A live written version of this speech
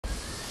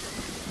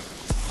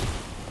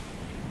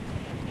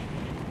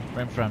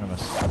Right in front of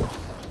us.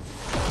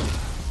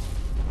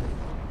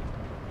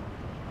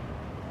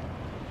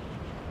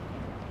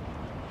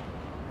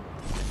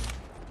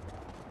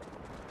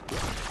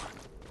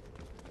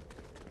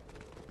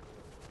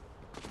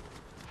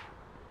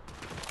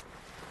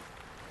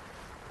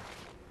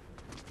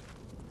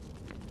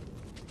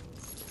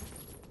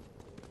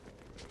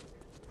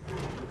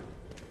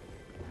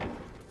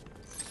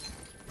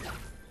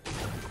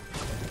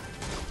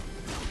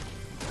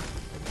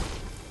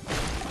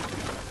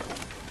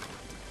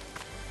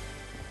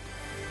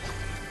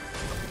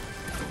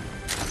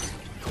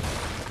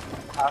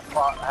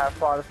 Half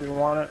pot if you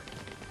want it.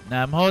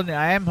 Now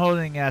I am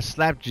holding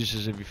slap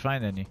juices if you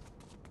find any.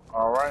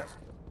 Alright.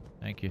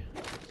 Thank you.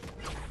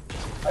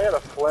 I got a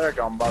flare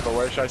gun, by the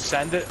way. Should I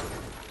send it?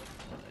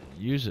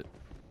 Use it.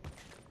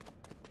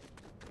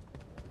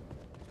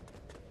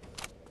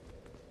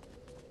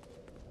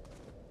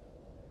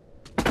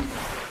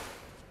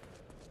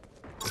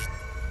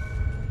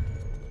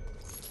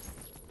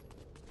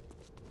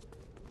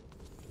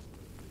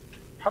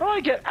 How do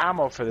I get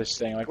ammo for this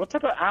thing? Like, what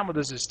type of ammo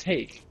does this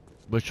take?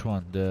 Which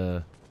one?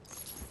 The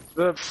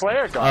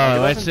flare gun.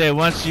 Oh, like I'd say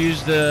once you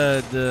use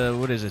the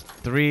what is it,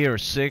 3 or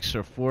 6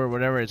 or 4,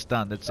 whatever, it's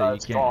done. That's it. You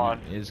it's can't.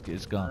 gone.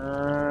 It's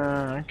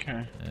gone.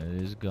 Okay.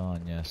 It is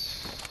gone.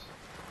 Yes.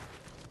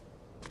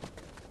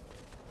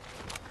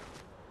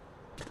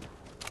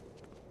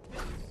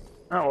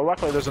 Oh well,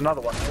 luckily there's another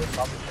one here.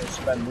 So I'm just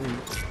gonna spend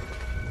these.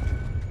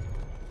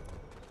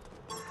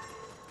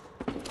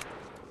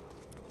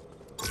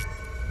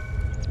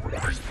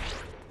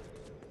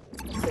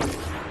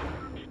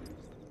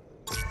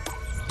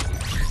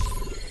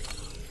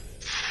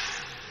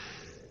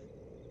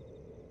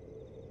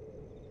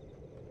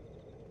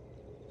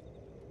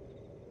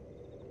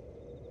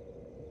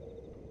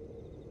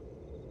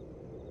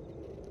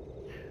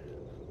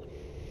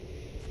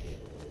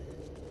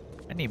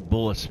 I need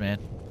bullets, man.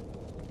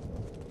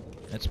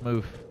 Let's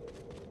move.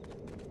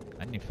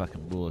 I need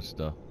fucking bullets,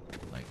 though.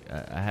 Like,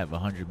 I have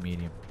 100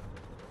 medium.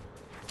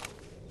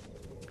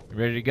 You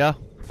ready to go?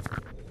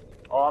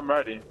 Oh, I'm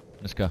ready.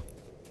 Let's go.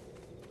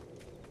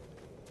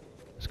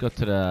 Let's go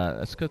to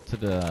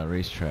the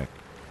racetrack.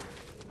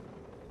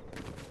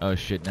 Oh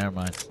shit, never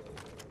mind.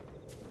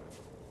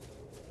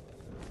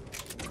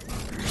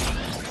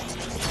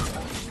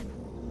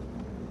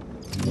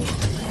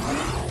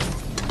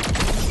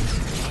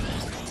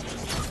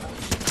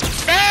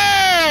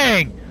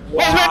 Bang!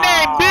 What's my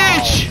name,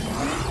 bitch?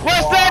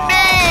 What's that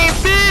name,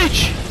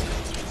 bitch?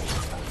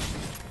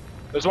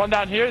 There's one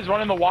down here. There's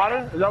one in the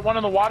water. Is that one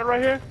in the water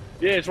right here?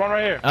 Yeah, it's one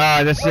right here.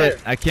 Oh, that's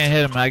it. I can't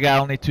hit him. I got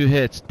only 2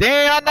 hits.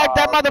 Damn, I knocked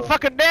that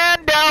motherfucker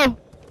down, though.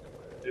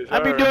 Yes, I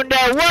be doing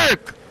that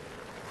work.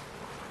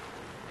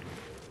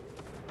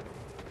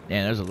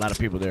 Damn, there's a lot of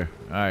people there.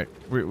 All right,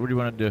 what do you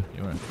want to do?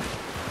 You want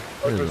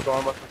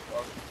to?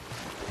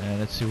 Yeah,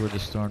 let's see where the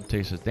storm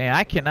takes us. Damn,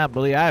 I cannot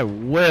believe I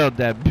wailed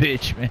that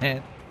bitch,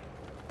 man.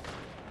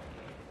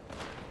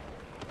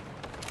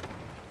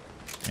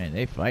 Man,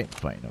 they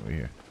fighting over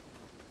here.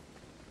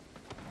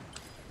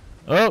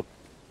 Oh,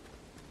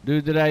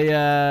 dude, did I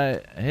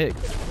hit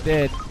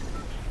dead?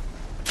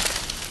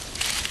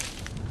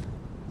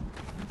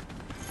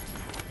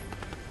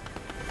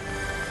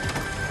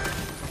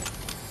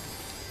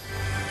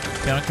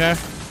 Coming, car?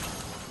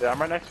 Yeah,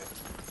 I'm right next to you.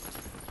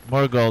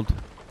 More gold.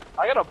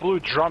 I got a blue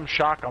drum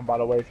shotgun, by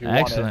the way, if you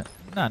Excellent.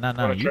 want it.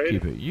 No, you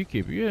keep it. You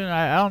keep it.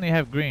 I only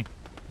have green.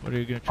 What are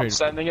you gonna trade? I'm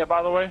sending it,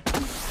 by the way.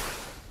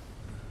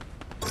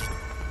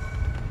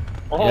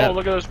 Oh, Yep.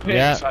 look at those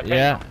pigs.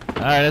 Yeah.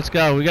 All right, let's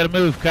go. We gotta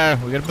move, car.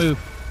 We gotta move.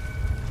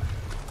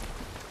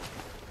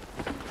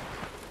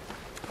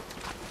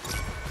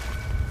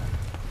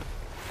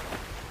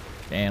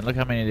 Damn, look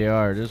how many there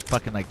are. There's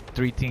fucking like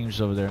 3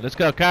 teams over there. Let's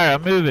go, car.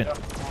 I'm moving.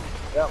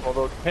 Yeah, well,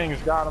 those pings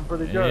got them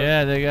pretty good.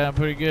 Yeah, they got them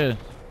pretty good.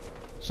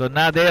 So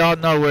now they all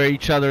know where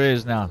each other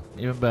is now.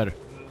 Even better.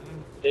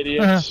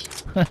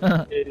 Idiots.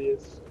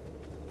 Idiots.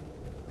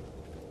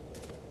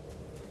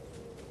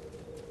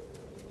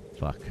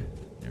 Fuck.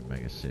 You're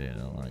Mega City. I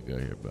don't want to go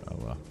here, but oh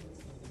well.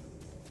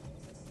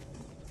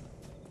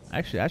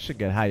 Actually, I should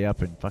get high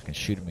up and fucking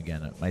shoot him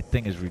again. My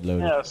thing is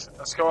reloaded. Yeah,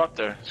 let's go up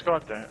there. Let's go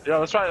up there. Yeah,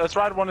 let's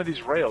ride one of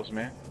these rails,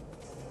 man.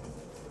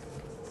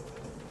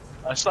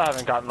 I still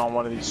haven't gotten on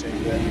one of these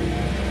things yet.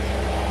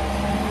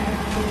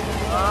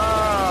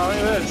 Oh, look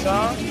at this,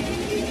 huh?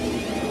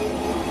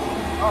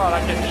 Oh, and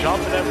I can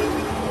jump and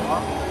everything.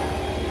 Huh?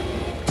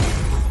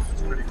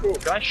 It's pretty cool.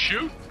 Can I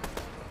shoot?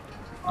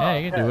 Yeah,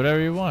 you can do whatever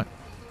you want.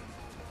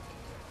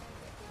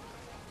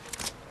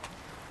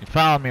 You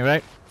follow me,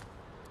 right?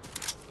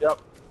 Yep.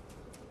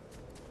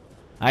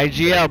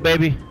 IGL,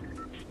 baby.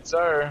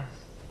 Sir.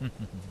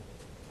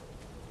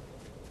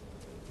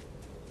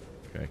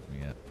 Crack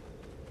me up.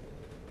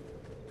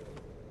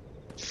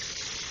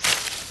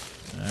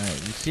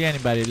 Alright, you see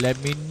anybody, let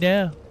me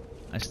know.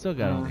 I still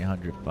got only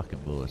 100 fucking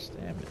bullets,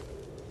 damn it.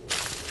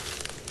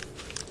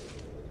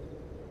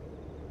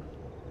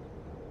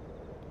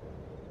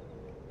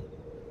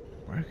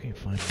 Where can you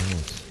find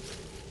bullets?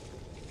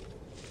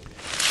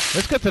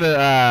 Let's go to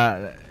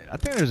the, I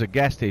think there's a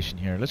gas station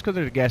here. Let's go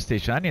to the gas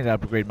station. I need to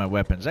upgrade my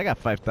weapons. I got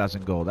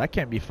 5,000 gold. I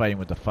can't be fighting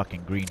with the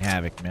fucking green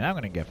havoc, man. I'm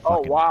gonna get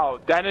fucking... Oh wow,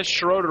 Dennis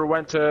Schroeder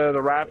went to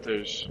the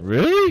Raptors.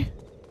 Really?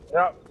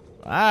 Yep.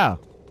 Wow.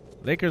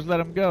 Lakers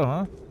let him go,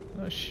 huh?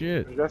 Oh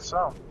shit. I guess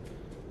so.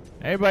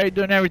 Everybody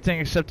doing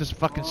everything except this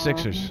fucking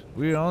Sixers.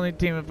 We're the only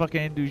team that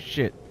fucking didn't do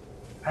shit.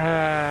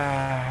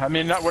 I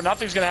mean,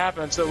 nothing's gonna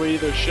happen until we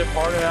either ship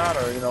Harden out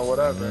or, you know,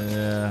 whatever.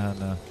 Yeah, I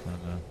know.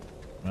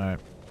 Alright.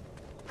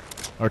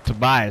 Or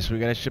Tobias. We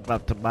gotta ship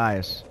out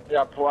Tobias.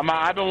 Yeah,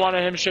 I've been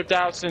wanting him shipped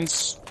out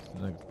since...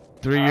 Like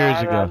 3 years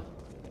ago.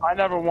 I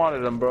never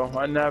wanted him, bro.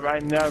 I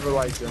never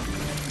liked him.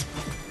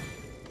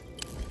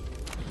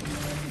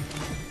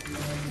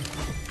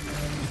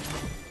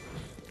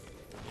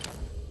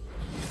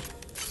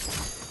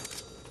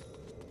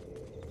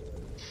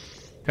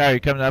 Kyle,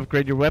 you coming to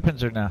upgrade your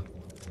weapons or no?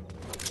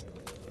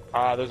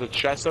 There's a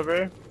chest over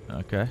here.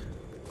 Okay.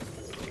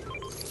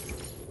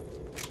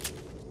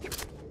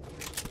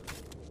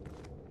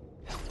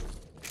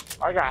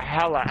 I got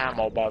hella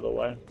ammo, by the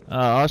way. Oh,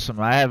 awesome.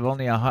 I have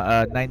only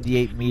a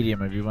 98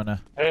 medium if you want to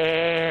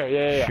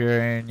Yeah.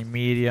 share any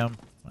medium.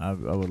 I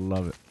would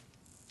love it.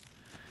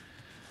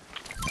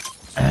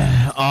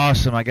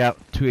 Awesome. I got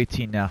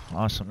 218 now.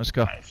 Awesome. Let's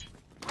go. Nice.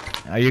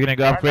 Are you going to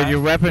go upgrade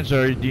your weapons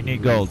or do you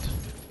need gold?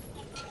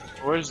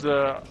 Where's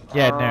the...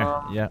 Yeah, in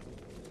there. Yeah.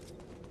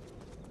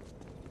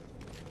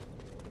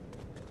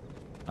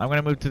 I'm going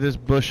to move to this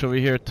bush over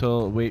here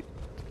till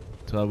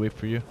I wait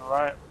for you.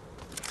 Alright.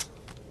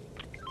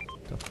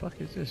 The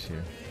fuck is this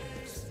here?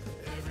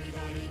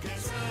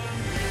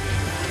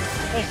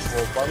 Thanks,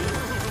 little buddy.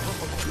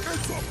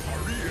 It's a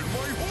party in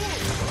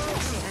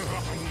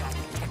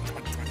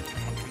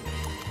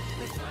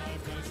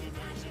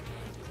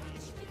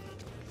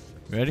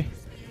my Ready?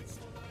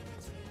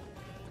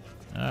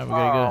 Alright, we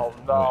gotta go. Oh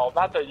no,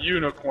 not the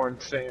unicorn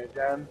thing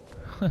again.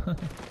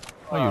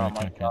 What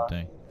unicorn kind of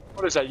thing?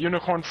 What is that,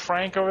 Unicorn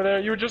Frank over there?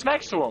 You were just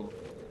next to him.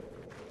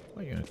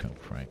 What unicorn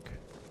Frank?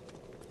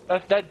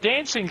 That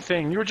dancing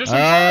thing, you were just Oh,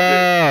 in front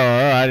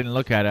of I didn't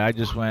look at it. I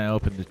just went and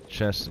opened the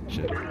chest and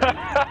shit.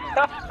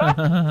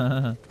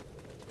 it.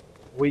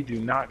 We do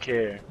not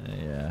care.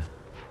 Yeah.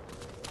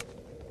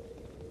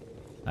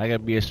 I gotta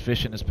be as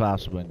efficient as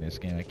possible in this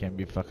game. I can't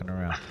be fucking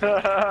around.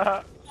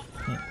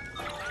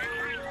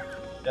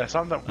 Yeah,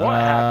 something. What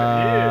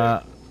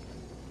happened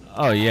here?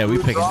 Oh yeah, we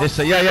picking this.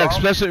 Yeah,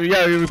 especially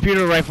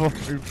repeater rifle.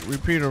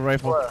 Repeater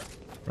rifle. Where?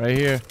 Right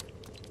here.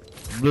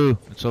 Blue.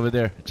 It's over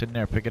there. It's in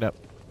there. Pick it up.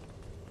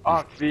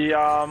 Oh, the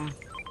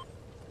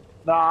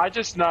No, I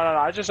just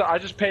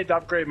paid to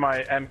upgrade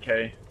my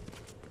MK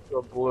to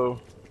a blue.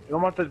 You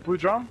don't want the blue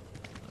drum?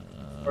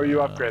 Or you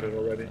upgraded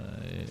already?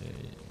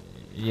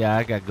 Yeah,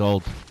 I got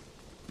gold.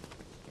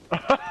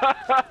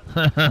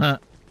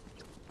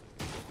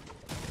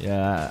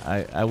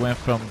 Yeah, I went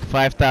from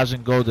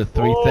 5,000 gold to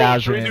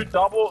 3,000. Should we do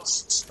double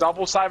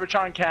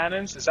Cybertron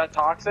cannons? Is that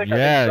toxic?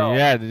 Yeah, do I'm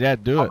it.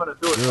 gonna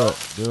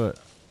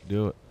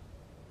do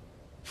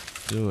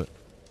Do it.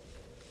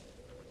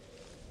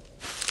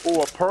 Ooh,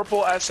 a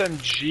purple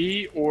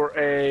SMG or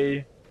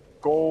a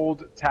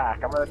gold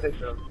tack? I'm gonna take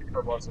the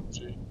purple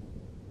SMG.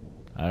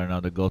 I don't know,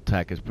 the gold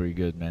tack is pretty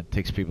good, man.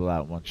 Takes people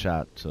out in one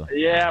shot, so.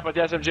 Yeah, but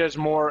the SMG has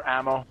more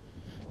ammo.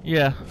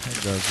 Yeah,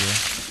 it does,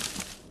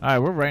 yeah.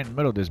 Alright, we're right in the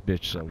middle of this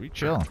bitch, so we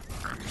chilling.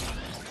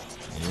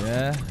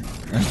 Yeah.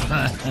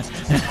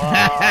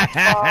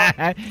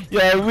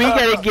 Yeah, we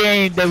got a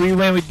game that we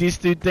win with these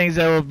two things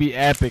that will be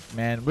epic,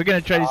 man. We're gonna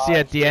try to see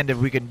at the end if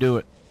we can do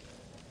it.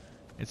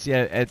 Let's see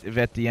if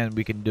at the end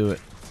we can do it.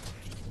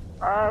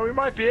 We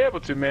might be able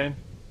to, man.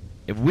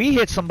 If we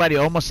hit somebody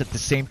almost at the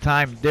same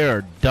time,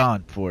 they're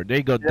done for.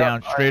 They go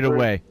down straight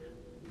away.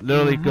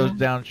 Literally goes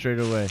down straight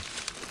away.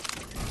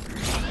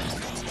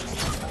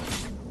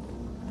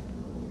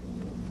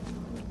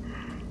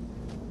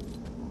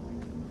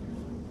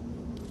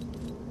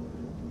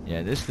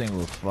 Yeah, this thing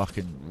will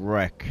fucking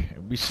wreck.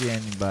 If we see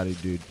anybody,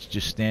 dude,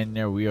 just standing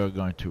there, we are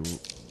going to...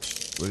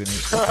 We're gonna...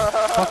 What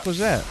the fuck was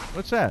that?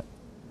 What's that?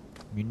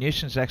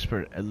 Munitions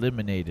expert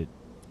eliminated.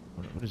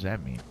 What does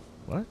that mean?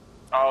 What?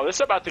 Oh, this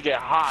is about to get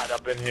hot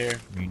up in here.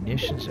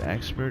 Munitions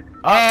expert?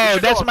 Oh,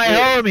 that's my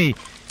homie!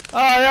 Oh,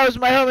 that was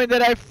my homie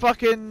that I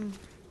fucking...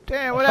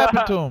 Damn, what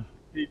happened to him?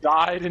 He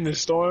died in the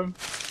storm.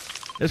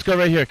 Let's go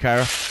right here,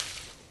 Kyra.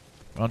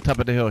 We're on top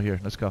of the hill here.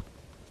 Let's go.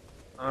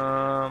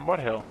 What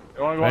hill?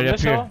 You wanna go Right on up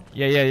this here. hill?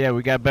 Yeah.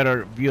 We got a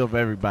better view of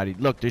everybody.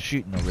 Look, they're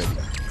shooting already.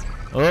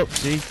 Oh,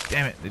 see?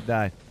 Damn it, they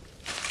died.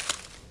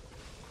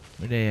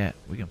 Where they at?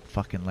 We can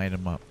fucking light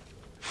them up.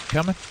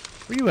 Coming?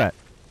 Where you at?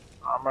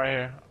 I'm right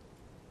here.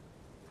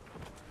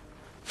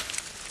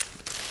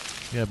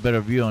 You got a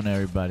better view on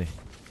everybody.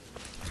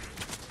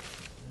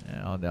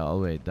 Yeah, all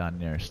the way down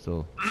there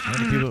still. How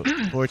many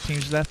people? 4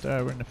 teams left?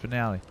 Alright, we're in the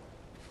finale.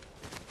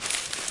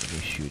 What are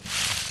they shooting?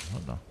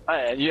 Hold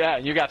on. Yeah,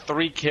 you got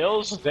 3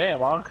 kills? Damn,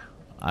 Monk.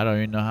 I don't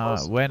even know how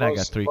when I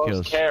got 3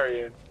 kills.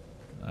 Carrying.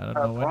 I don't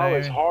know when I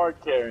was hard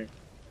carrying.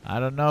 I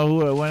don't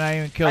know when I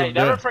even killed Hey,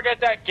 them. never forget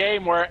that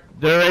game where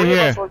They're right three of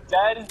here. us were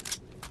dead.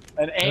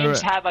 And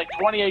Ames had like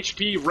 20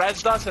 HP,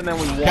 rezzed us, and then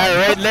we won.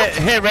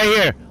 Hit right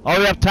here. All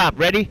the way up top.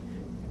 Ready?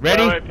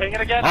 Ready? Wait, ping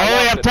it again? All the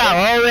way up top.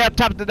 All the way up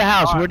top to the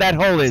house. Where that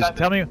hole is.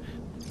 Tell me.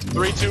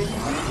 3, 2,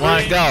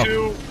 1, go.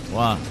 2.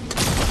 1.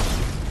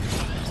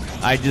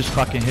 I just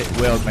fucking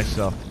wailed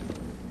myself.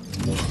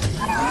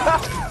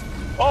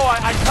 Oh,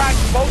 I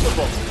cracked both of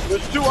them.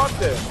 There's 2 up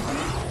there.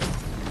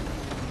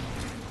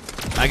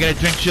 I gotta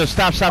drink shield.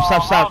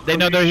 Stop. They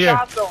know they're here.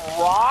 Shot the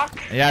rock?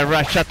 Yeah,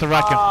 I shot the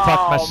rock and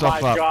fucked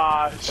myself up.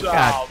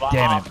 God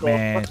damn it,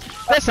 man.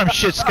 That's some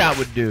shit Scott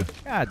would do.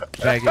 God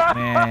dang it,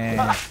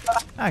 man.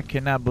 I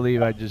cannot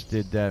believe I just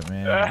did that,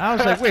 man. I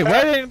was like, wait,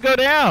 why didn't it go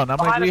down? I'm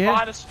like, we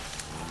hit.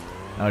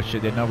 Oh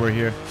shit, they know we're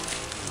here.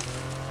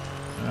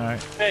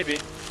 Alright. Maybe.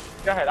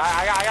 Go ahead.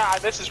 I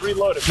this is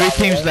reloaded. 3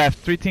 teams left.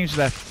 3 teams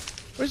left.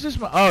 Where's this?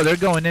 Oh, they're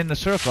going in the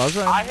circle.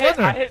 I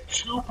hit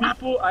 2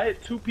 people. I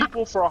hit 2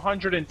 people for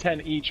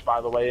 110 each.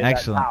 By the way, in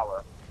excellent. That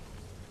tower.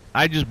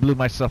 I just blew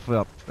myself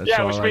up. That's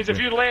yeah, which means if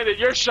you landed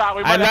your shot,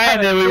 we might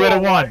have landed. We would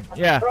have won.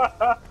 Yeah.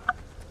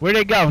 Where'd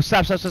they go?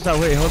 Stop.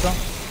 Wait, hold on.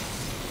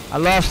 I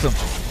lost them.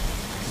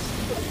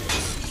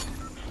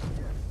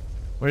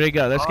 Where'd they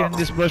go? Let's get in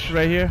this bush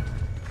right here.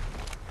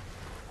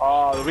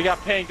 Oh, we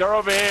got pinged. They're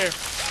over here.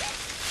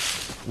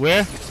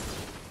 Where?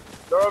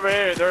 They're over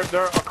here.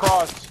 They're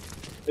across.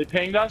 They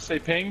pinged us. They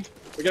pinged.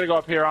 We gotta go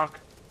up here, Ankh.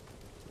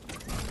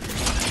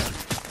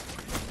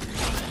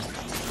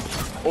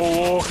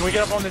 Oh, can we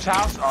get up on this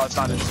house? Oh, it's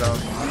not in zone.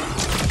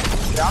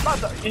 Yeah, I'm about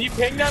to. Can you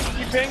ping them? Can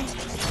you ping?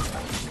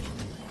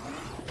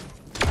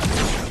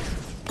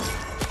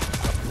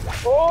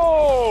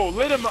 Oh,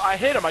 lit him. I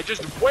hit him. I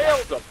just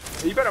wailed him.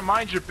 You better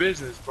mind your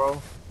business,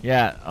 bro.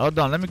 Yeah, hold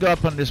on. Let me go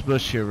up on this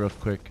bush here real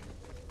quick.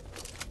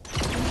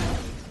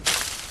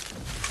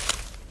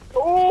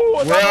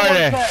 Oh, where are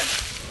they?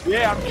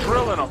 Yeah, I'm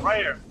drilling them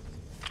right here.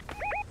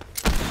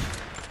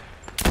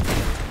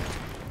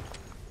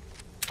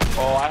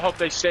 Oh, I hope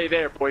they stay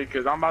there, boy,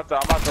 because I'm about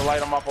to light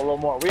them up a little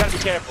more. We gotta be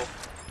careful.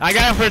 I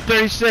got him for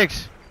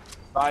 36.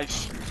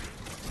 Nice.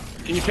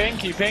 Can you ping?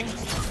 Can you ping?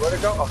 Where'd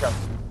it go? Okay.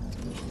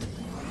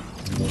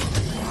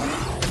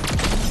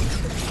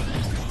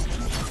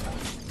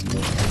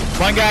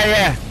 One guy,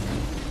 yeah.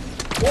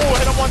 Oh,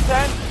 hit him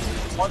 110.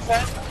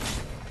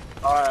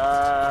 110.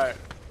 Alright.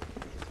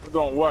 We're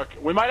doing work.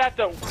 We might have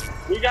to.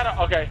 We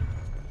gotta. Okay.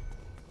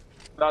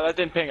 No, that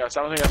didn't ping us.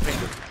 I don't think that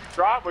pinged us.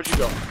 Drop? Where'd you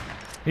go?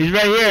 He's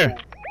right here.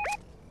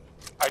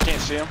 I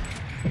can't see him.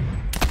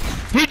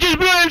 He just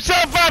blew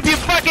himself up, you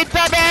fucking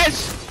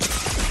dumbass!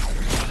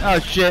 Oh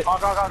shit. Go.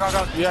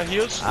 Yeah,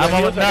 heals? I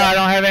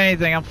don't have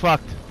anything. I'm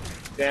fucked.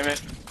 Damn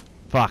it.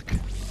 Fuck.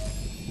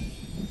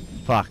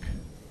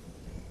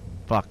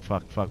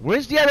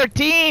 Where's the other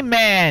team,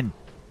 man?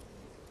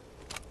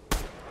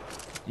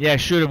 Yeah,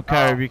 shoot him,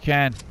 Kyrie, if you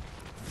can.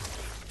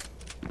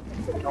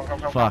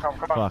 Fuck.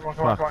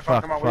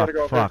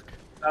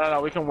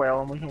 No, we can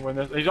whale him. We can win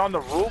this. He's on the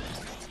roof.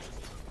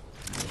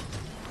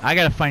 I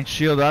gotta find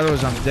shield,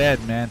 otherwise I'm dead,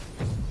 man.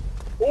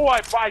 Oh,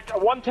 I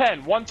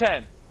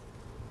 110.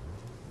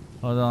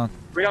 Hold on.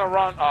 We gotta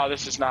run. Oh,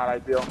 this is not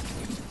ideal.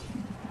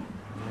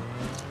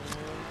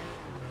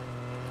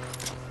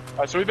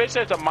 Alright, so we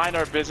basically have to mind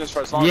our business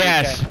for as long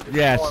as we can.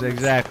 Yes,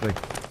 exactly.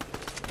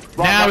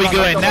 Now we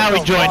go in. Now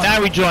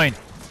we join.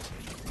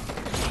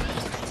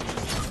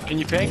 Can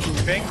you ping?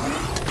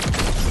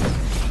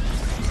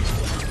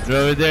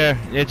 They're over there.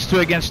 It's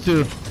 2 against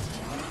 2.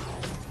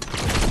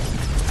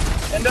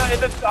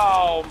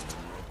 Oh.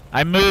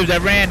 I moved. I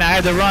ran. I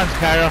had the runs,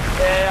 Cairo.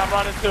 Yeah, I'm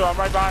running too. I'm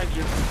right behind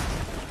you.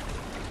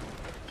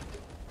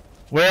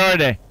 Where are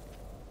they?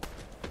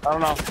 I don't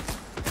know.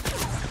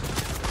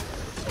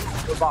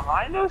 They're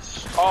behind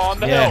us? Oh, on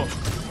the hill.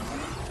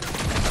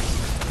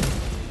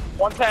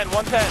 110.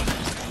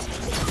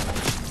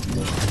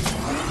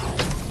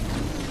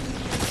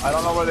 I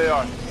don't know where they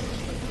are.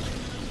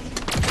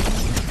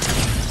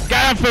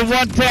 Got him for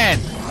 110.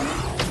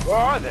 Where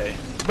are they?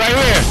 Right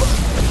here.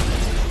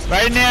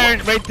 Right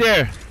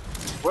there.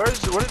 What is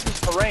this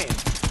terrain?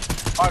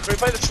 Alright, can we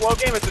play the slow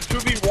game? It's a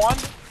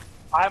 2v1.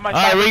 I have my.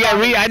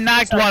 Alright, I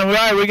knocked one.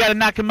 We gotta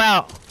knock him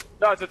out.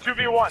 No, it's a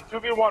 2v1.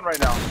 2v1 right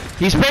now.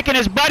 He's picking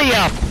his buddy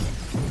up.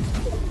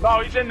 No,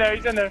 he's in there.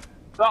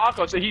 No,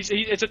 Uncle, so it's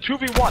a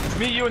 2v1. It's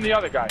me, you, and the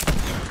other guy.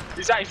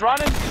 He's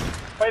running.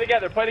 Play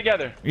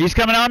together. He's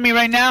coming on me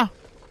right now?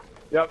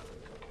 Yep.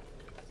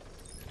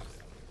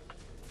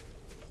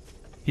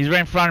 He's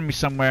right in front of me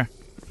somewhere.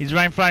 He's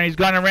going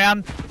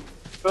around.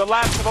 To the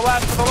left.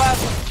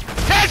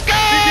 Let's go!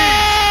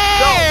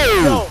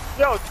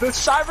 Yo, the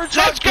Cybertruck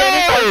Let's go!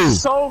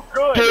 is so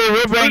good. Dude,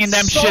 we're bringing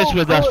them shits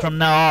with us from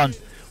now on.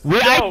 They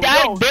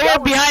were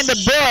behind the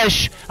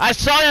bush. I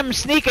saw them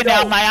sneaking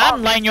down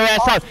I'm laying your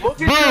ass out.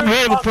 Boom,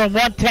 hit him from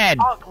 110.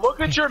 Look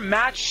at your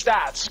match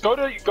stats. Go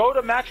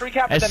to match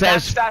recap. It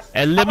says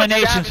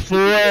eliminations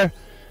 4,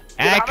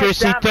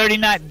 accuracy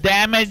 39,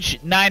 damage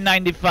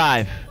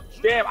 995.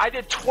 Damn, I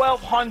did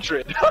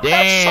 1,200.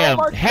 Damn,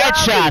 so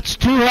headshots,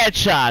 2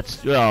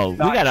 headshots. Yo,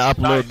 nice, we gotta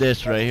upload nice.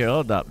 this right here.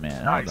 Hold up,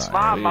 man. Nice,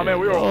 my man,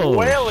 we were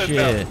wailing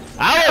them.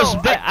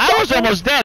 I was almost dead.